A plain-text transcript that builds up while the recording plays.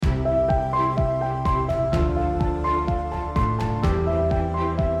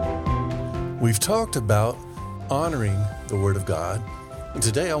We've talked about honoring the Word of God, and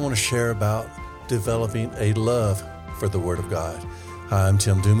today I want to share about developing a love for the Word of God. Hi, I'm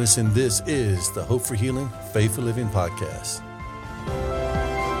Tim Dumas, and this is the Hope for Healing, Faithful Living podcast.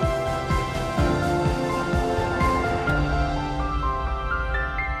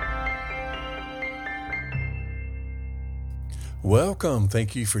 Welcome.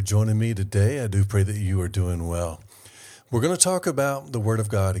 Thank you for joining me today. I do pray that you are doing well. We're going to talk about the Word of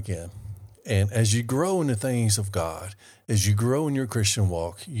God again. And as you grow in the things of God, as you grow in your Christian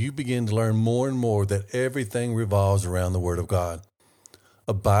walk, you begin to learn more and more that everything revolves around the Word of God.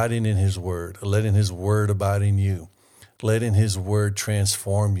 Abiding in His Word, letting His Word abide in you, letting His Word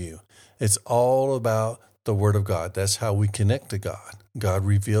transform you. It's all about the Word of God. That's how we connect to God. God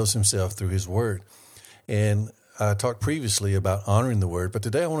reveals Himself through His Word. And I talked previously about honoring the Word, but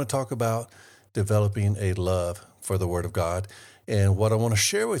today I want to talk about developing a love for the Word of God. And what I want to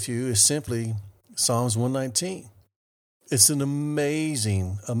share with you is simply Psalms 119. It's an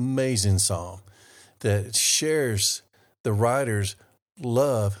amazing, amazing psalm that shares the writer's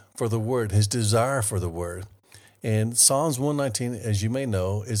love for the Word, his desire for the Word. And Psalms 119, as you may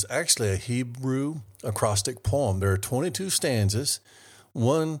know, is actually a Hebrew acrostic poem. There are 22 stanzas,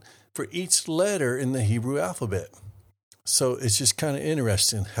 one for each letter in the Hebrew alphabet. So it's just kind of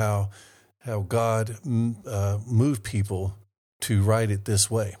interesting how God moved people to write it this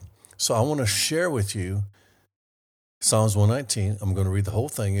way. So I want to share with you Psalms 119. I'm going to read the whole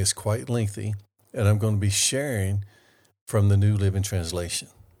thing. It's quite lengthy, and I'm going to be sharing from the New Living Translation.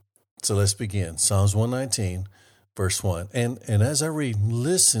 So let's begin. Psalms 119, verse 1. And as I read,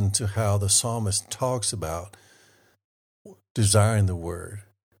 listen to how the psalmist talks about desiring the Word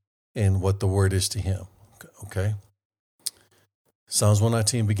and what the Word is to him. Okay? Psalms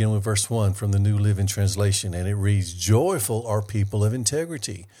 119, begin with verse 1 from the New Living Translation, and it reads, "Joyful are people of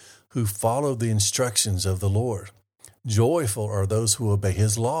integrity who follow the instructions of the Lord. Joyful are those who obey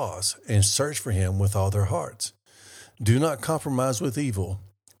His laws and search for Him with all their hearts. Do not compromise with evil,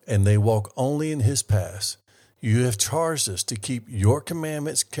 and they walk only in His paths. You have charged us to keep Your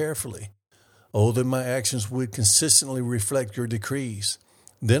commandments carefully. Oh, that my actions would consistently reflect Your decrees.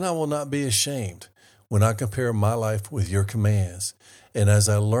 Then I will not be ashamed when I compare my life with Your commands. And as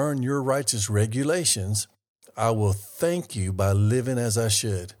I learn Your righteous regulations, I will thank You by living as I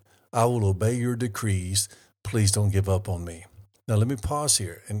should. I will obey Your decrees. Please don't give up on me." Now let me pause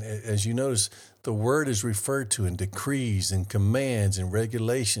here. And as you notice, the Word is referred to in decrees and commands and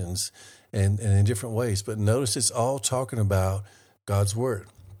regulations and in different ways. But notice it's all talking about God's Word.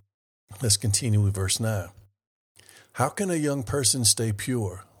 Let's continue with verse 9. "How can a young person stay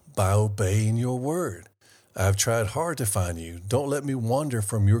pure? By obeying Your word. I have tried hard to find You. Don't let me wander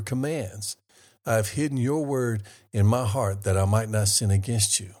from Your commands. I have hidden Your word in my heart that I might not sin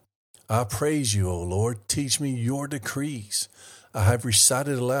against You. I praise You, O Lord. Teach me Your decrees. I have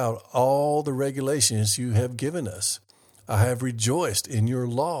recited aloud all the regulations You have given us. I have rejoiced in Your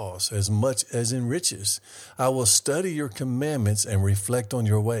laws as much as in riches. I will study Your commandments and reflect on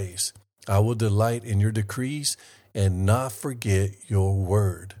Your ways. I will delight in Your decrees and not forget Your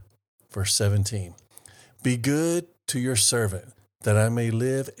word." Verse 17, "Be good to Your servant, that I may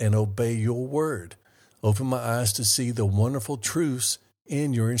live and obey Your word. Open my eyes to see the wonderful truths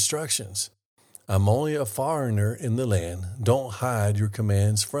in Your instructions. I'm only a foreigner in the land. Don't hide Your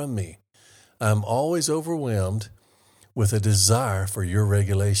commands from me. I'm always overwhelmed with a desire for Your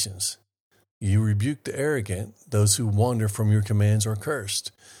regulations. You rebuke the arrogant. Those who wander from Your commands are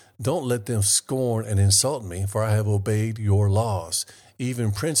cursed. Don't let them scorn and insult me, for I have obeyed Your laws.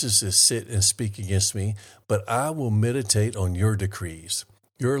 Even princesses sit and speak against me, but I will meditate on Your decrees.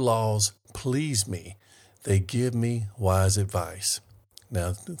 Your laws please me. They give me wise advice."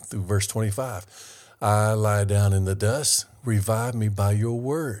 Now through verse 25, "I lie down in the dust. Revive me by Your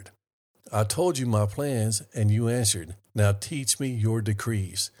word. I told You my plans, and You answered. Now teach me Your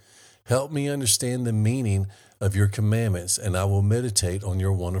decrees. Help me understand the meaning of Your commandments, and I will meditate on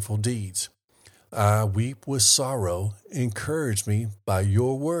Your wonderful deeds. I weep with sorrow. Encourage me by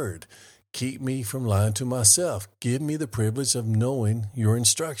Your word. Keep me from lying to myself. Give me the privilege of knowing Your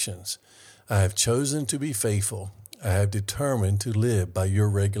instructions. I have chosen to be faithful. I have determined to live by Your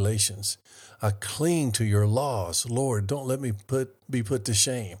regulations. I cling to Your laws. Lord, don't let me be put to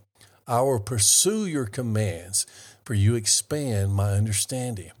shame. I will pursue Your commands, for You expand my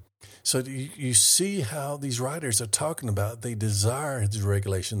understanding." So you see how these writers are talking about they desire His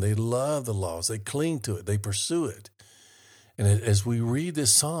regulation. They love the laws. They cling to it. They pursue it. And as we read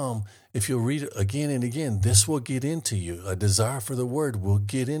this psalm, if you'll read it again and again, this will get into you. A desire for the Word will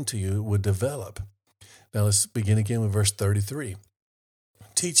get into you. It will develop. Now let's begin again with verse 33.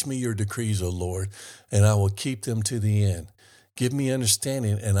 Teach me your decrees, O Lord, and I will keep them to the end. Give me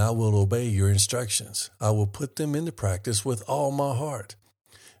understanding, and I will obey your instructions. I will put them into practice with all my heart.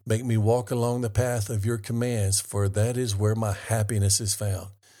 Make me walk along the path of your commands, for that is where my happiness is found.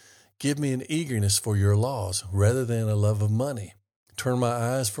 Give me an eagerness for your laws rather than a love of money. Turn my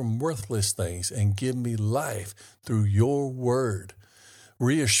eyes from worthless things and give me life through your word.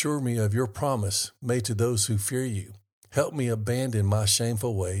 Reassure me of your promise made to those who fear you. Help me abandon my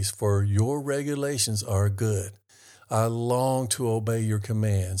shameful ways, for your regulations are good. I long to obey your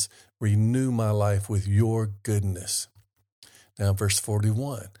commands. Renew my life with your goodness. Now, verse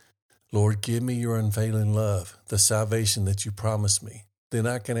 41. Lord, give me your unfailing love, the salvation that you promised me. Then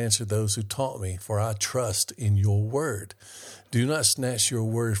I can answer those who taunt me, for I trust in your word. Do not snatch your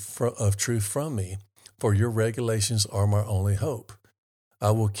word of truth from me, for your regulations are my only hope. I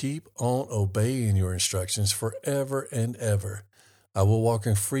will keep on obeying your instructions forever and ever. I will walk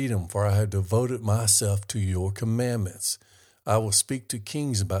in freedom, for I have devoted myself to your commandments. I will speak to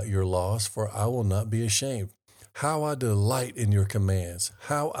kings about your laws, for I will not be ashamed. How I delight in your commands,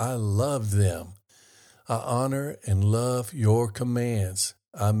 how I love them. I honor and love your commands.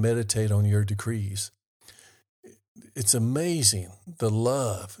 I meditate on your decrees. It's amazing the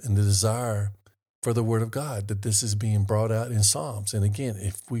love and the desire for the word of God that this is being brought out in Psalms. And again,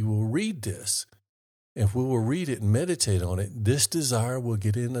 if we will read this, if we will read it and meditate on it, this desire will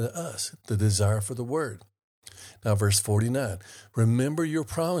get into us, the desire for the word. Now, verse 49, remember your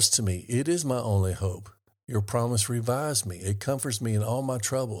promise to me. It is my only hope. Your promise revives me. It comforts me in all my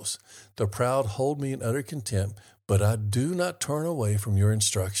troubles. The proud hold me in utter contempt, but I do not turn away from your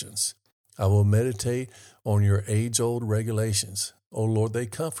instructions. I will meditate on your age-old regulations. O Lord, they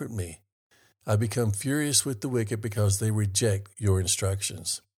comfort me. I become furious with the wicked because they reject your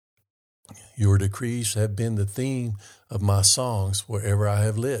instructions. Your decrees have been the theme of my songs wherever I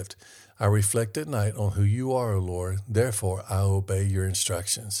have lived. I reflect at night on who you are, O Lord. Therefore, I obey your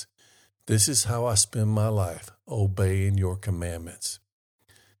instructions. This is how I spend my life, obeying your commandments.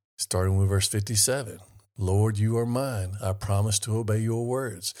 Starting with verse 57. Lord, you are mine. I promise to obey your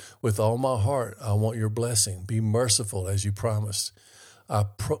words. With all my heart, I want your blessing. Be merciful as you promised. I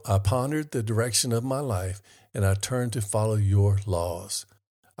pondered the direction of my life, and I turned to follow your laws.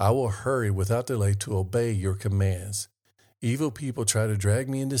 I will hurry without delay to obey your commands. Evil people try to drag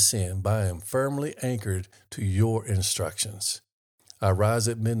me into sin, but I am firmly anchored to your instructions. I rise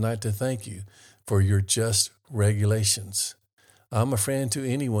at midnight to thank you for your just regulations. I'm a friend to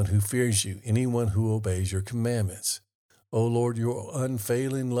anyone who fears you, anyone who obeys your commandments. O Lord, your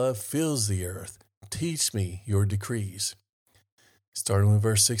unfailing love fills the earth. Teach me your decrees. Starting with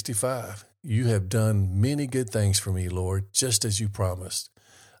verse 65, you have done many good things for me, Lord, just as you promised.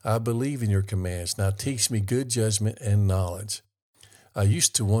 I believe in your commands. Now teach me good judgment and knowledge. I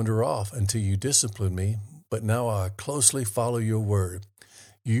used to wander off until you disciplined me, but now I closely follow your word.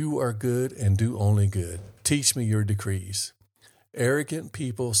 You are good and do only good. Teach me your decrees. Arrogant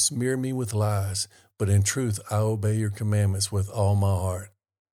people smear me with lies, but in truth I obey your commandments with all my heart.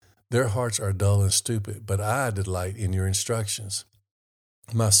 Their hearts are dull and stupid, but I delight in your instructions.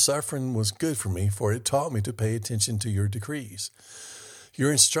 My suffering was good for me, for it taught me to pay attention to your decrees. Your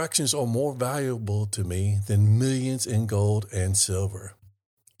instructions are more valuable to me than millions in gold and silver.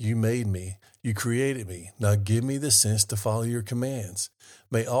 You made me. You created me. Now give me the sense to follow your commands.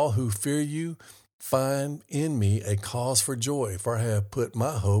 May all who fear you find in me a cause for joy, for I have put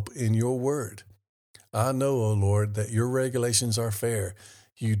my hope in your word. I know, O Lord, that your regulations are fair.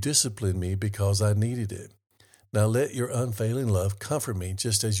 You disciplined me because I needed it. Now let your unfailing love comfort me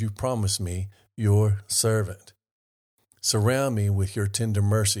just as you promised me, your servant. Surround me with your tender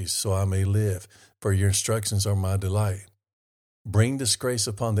mercies so I may live, for your instructions are my delight. Bring disgrace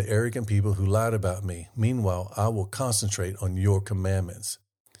upon the arrogant people who lied about me. Meanwhile, I will concentrate on your commandments.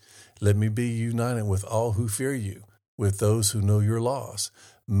 Let me be united with all who fear you, with those who know your laws.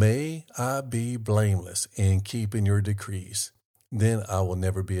 May I be blameless in keeping your decrees. Then I will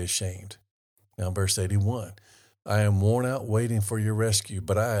never be ashamed. Now, verse 81. I am worn out waiting for your rescue,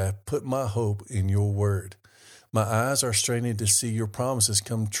 but I have put my hope in your word. My eyes are straining to see your promises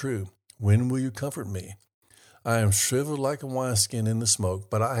come true. When will you comfort me? I am shriveled like a wineskin in the smoke,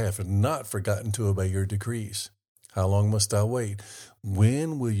 but I have not forgotten to obey your decrees. How long must I wait?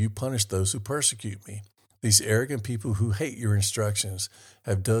 When will you punish those who persecute me? These arrogant people who hate your instructions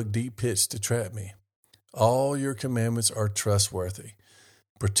have dug deep pits to trap me. All your commandments are trustworthy.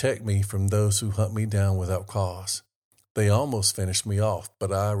 Protect me from those who hunt me down without cause. They almost finished me off,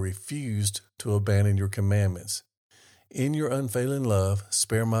 but I refused to abandon your commandments. In your unfailing love,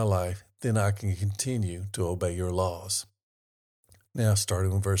 spare my life, then I can continue to obey your laws. Now,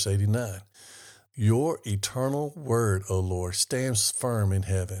 starting with verse 89. Your eternal word, O Lord, stands firm in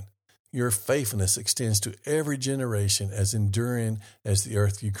heaven. Your faithfulness extends to every generation, as enduring as the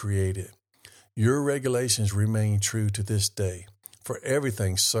earth you created. Your regulations remain true to this day, for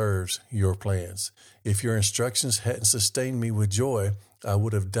everything serves your plans. If your instructions hadn't sustained me with joy, I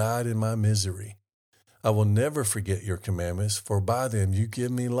would have died in my misery. I will never forget your commandments, for by them you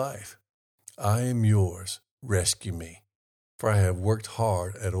give me life. I am yours. Rescue me, for I have worked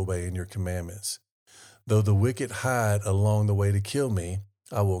hard at obeying your commandments. Though the wicked hide along the way to kill me,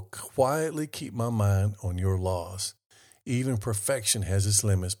 I will quietly keep my mind on your laws. Even perfection has its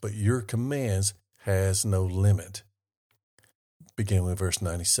limits, but your commands has no limit. Begin with verse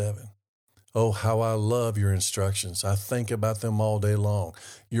 97. Oh, how I love your instructions. I think about them all day long.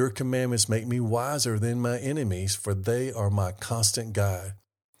 Your commandments make me wiser than my enemies, for they are my constant guide.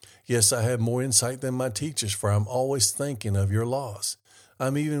 Yes, I have more insight than my teachers, for I'm always thinking of your laws.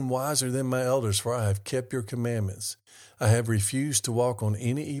 I'm even wiser than my elders, for I have kept your commandments. I have refused to walk on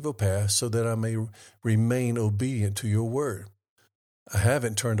any evil path so that I may remain obedient to your word. I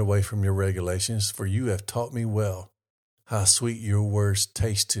haven't turned away from your regulations, for you have taught me well. How sweet your words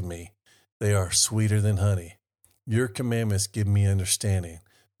taste to me. They are sweeter than honey. Your commandments give me understanding.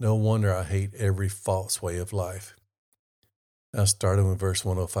 No wonder I hate every false way of life. Now, starting with verse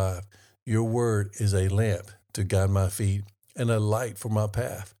 105. Your word is a lamp to guide my feet and a light for my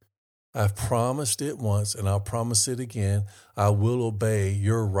path. I've promised it once, and I'll promise it again. I will obey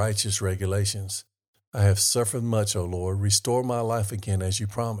your righteous regulations. I have suffered much, O Lord. Restore my life again as you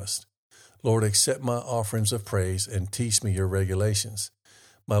promised. Lord, accept my offerings of praise and teach me your regulations.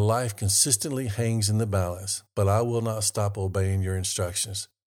 My life consistently hangs in the balance, but I will not stop obeying your instructions.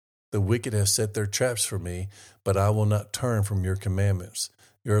 The wicked have set their traps for me, but I will not turn from your commandments.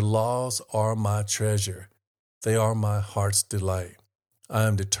 Your laws are my treasure. They are my heart's delight. I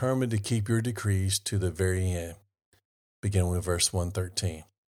am determined to keep your decrees to the very end. Beginning with verse 113.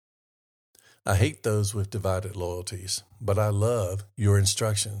 I hate those with divided loyalties, but I love your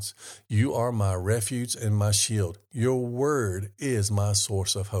instructions. You are my refuge and my shield. Your word is my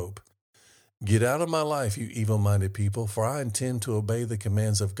source of hope. Get out of my life, you evil-minded people, for I intend to obey the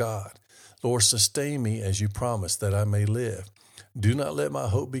commands of God. Lord, sustain me as you promised, that I may live. Do not let my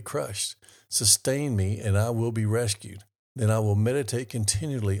hope be crushed. Sustain me, and I will be rescued. Then I will meditate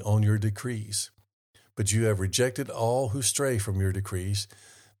continually on your decrees. But you have rejected all who stray from your decrees.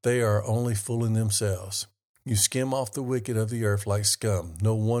 They are only fooling themselves. You skim off the wicked of the earth like scum.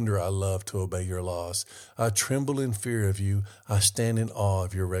 No wonder I love to obey your laws. I tremble in fear of you. I stand in awe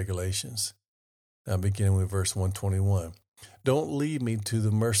of your regulations. Now beginning with verse 121. Don't leave me to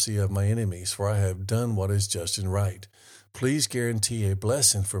the mercy of my enemies, for I have done what is just and right. Please guarantee a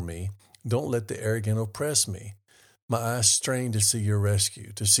blessing for me. Don't let the arrogant oppress me. My eyes strain to see your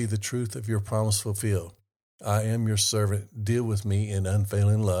rescue, to see the truth of your promise fulfilled. I am your servant. Deal with me in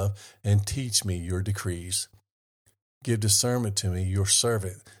unfailing love and teach me your decrees. Give discernment to me, your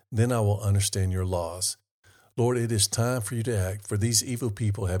servant. Then I will understand your laws. Lord, it is time for you to act, for these evil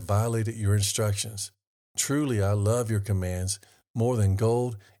people have violated your instructions. Truly, I love your commands more than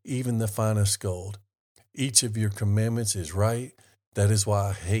gold, even the finest gold. Each of your commandments is right. That is why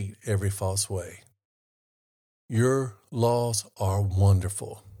I hate every false way. Your laws are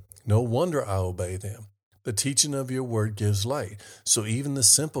wonderful. No wonder I obey them. The teaching of your word gives light, so even the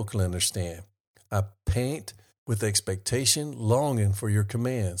simple can understand. I pant with expectation, longing for your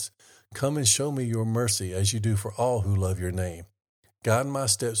commands. Come and show me your mercy as you do for all who love your name. Guide my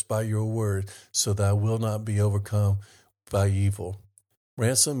steps by your word so that I will not be overcome by evil.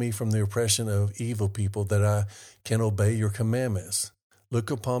 Ransom me from the oppression of evil people that I can obey your commandments.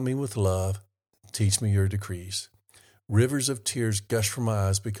 Look upon me with love. Teach me your decrees. Rivers of tears gush from my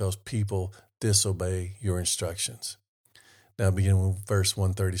eyes because people disobey your instructions. Now beginning with verse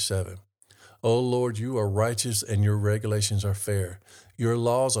 137. O Lord, you are righteous and your regulations are fair. Your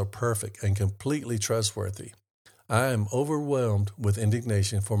laws are perfect and completely trustworthy. I am overwhelmed with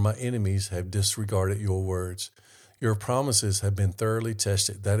indignation, for my enemies have disregarded your words. Your promises have been thoroughly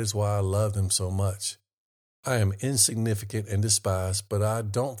tested. That is why I love them so much. I am insignificant and despised, but I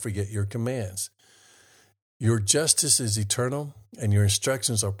don't forget your commands. Your justice is eternal, and your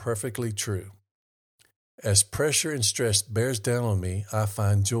instructions are perfectly true. As pressure and stress bears down on me, I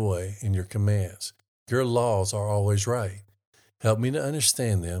find joy in your commands. Your laws are always right. Help me to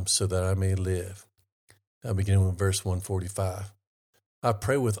understand them so that I may live. Now beginning with verse 145. I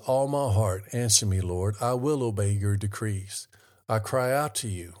pray with all my heart, answer me, Lord. I will obey your decrees. I cry out to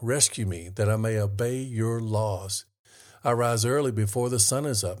you, rescue me, that I may obey your laws. I rise early before the sun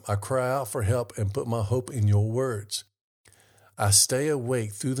is up. I cry out for help and put my hope in your words. I stay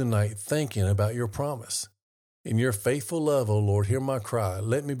awake through the night thinking about your promise. In your faithful love, O Lord, hear my cry.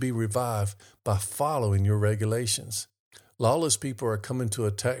 Let me be revived by following your regulations. Lawless people are coming to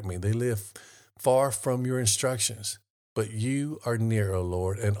attack me. They live far from your instructions. But you are near, O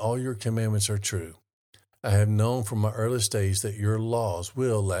Lord, and all your commandments are true. I have known from my earliest days that your laws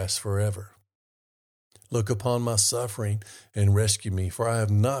will last forever. Look upon my suffering and rescue me, for I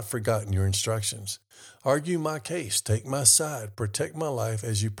have not forgotten your instructions. Argue my case, take my side, protect my life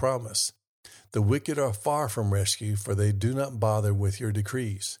as you promise. The wicked are far from rescue, for they do not bother with your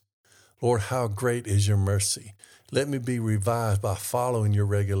decrees. Lord, how great is your mercy. Let me be revived by following your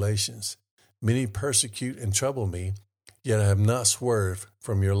regulations. Many persecute and trouble me, yet I have not swerved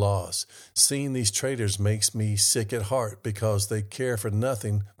from your laws. Seeing these traitors makes me sick at heart, because they care for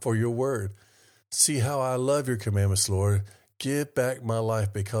nothing for your word. See how I love your commandments, Lord. Give back my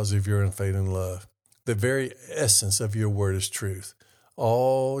life because of your unfailing love. The very essence of your word is truth.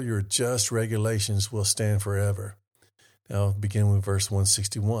 All your just regulations will stand forever. Now begin with verse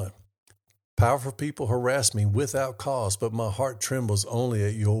 161. Powerful people harass me without cause, but my heart trembles only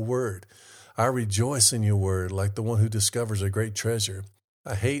at your word. I rejoice in your word like the one who discovers a great treasure.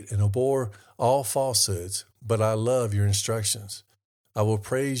 I hate and abhor all falsehoods, but I love your instructions. I will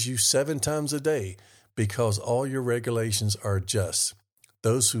praise you 7 times a day because all your regulations are just.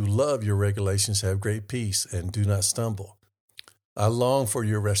 Those who love your regulations have great peace and do not stumble. I long for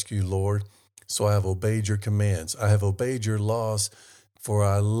your rescue, Lord, so I have obeyed your commands. I have obeyed your laws, for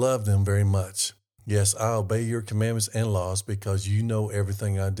I love them very much. Yes, I obey your commandments and laws because you know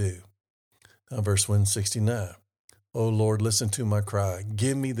everything I do. Now, verse 169. O Lord, listen to my cry.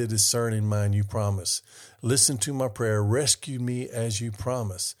 Give me the discerning mind you promise. Listen to my prayer. Rescue me as you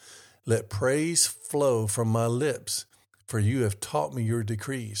promise. Let praise flow from my lips, for you have taught me your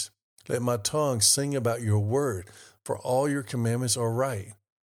decrees. Let my tongue sing about your word, for all your commandments are right.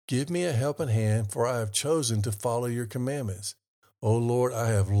 Give me a helping hand, for I have chosen to follow your commandments. O Lord, I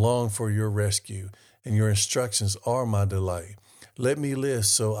have longed for your rescue, and your instructions are my delight. Let me live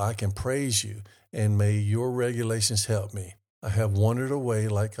so I can praise you, and may your regulations help me. I have wandered away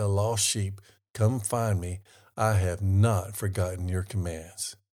like a lost sheep. Come find me. I have not forgotten your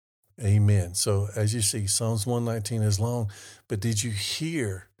commands. Amen. So as you see, Psalms 119 is long, but did you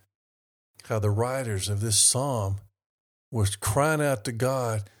hear how the writers of this psalm were crying out to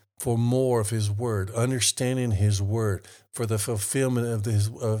God for more of his word, understanding his word, for the fulfillment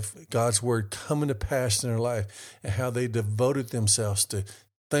of God's word coming to pass in their life, and how they devoted themselves to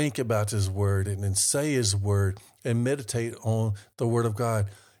think about his word and then say his word and meditate on the word of God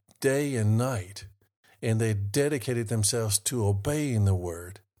day and night. And they dedicated themselves to obeying the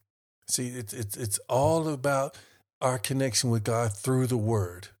word. See, it's all about our connection with God through the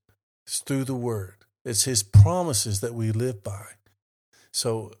word. It's through the word. It's his promises that we live by.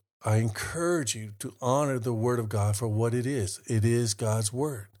 So I encourage you to honor the word of God for what it is. It is God's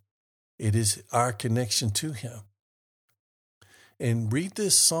word. It is our connection to him. And read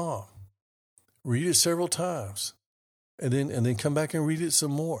this psalm. Read it several times. And then come back and read it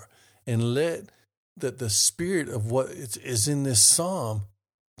some more. And let the spirit of what is in this psalm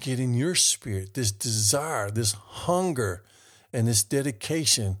get in your spirit, this desire, this hunger, and this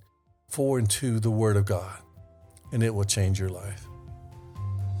dedication for and to the word of God. And it will change your life.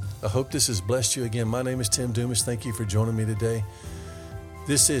 I hope this has blessed you. Again, my name is Tim Dumas. Thank you for joining me today.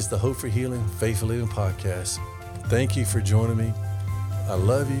 This is the Hope for Healing, Faith for Living podcast. Thank you for joining me. I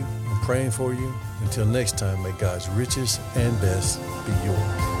love you. I'm praying for you. Until next time, may God's riches and best be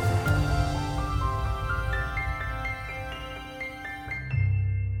yours.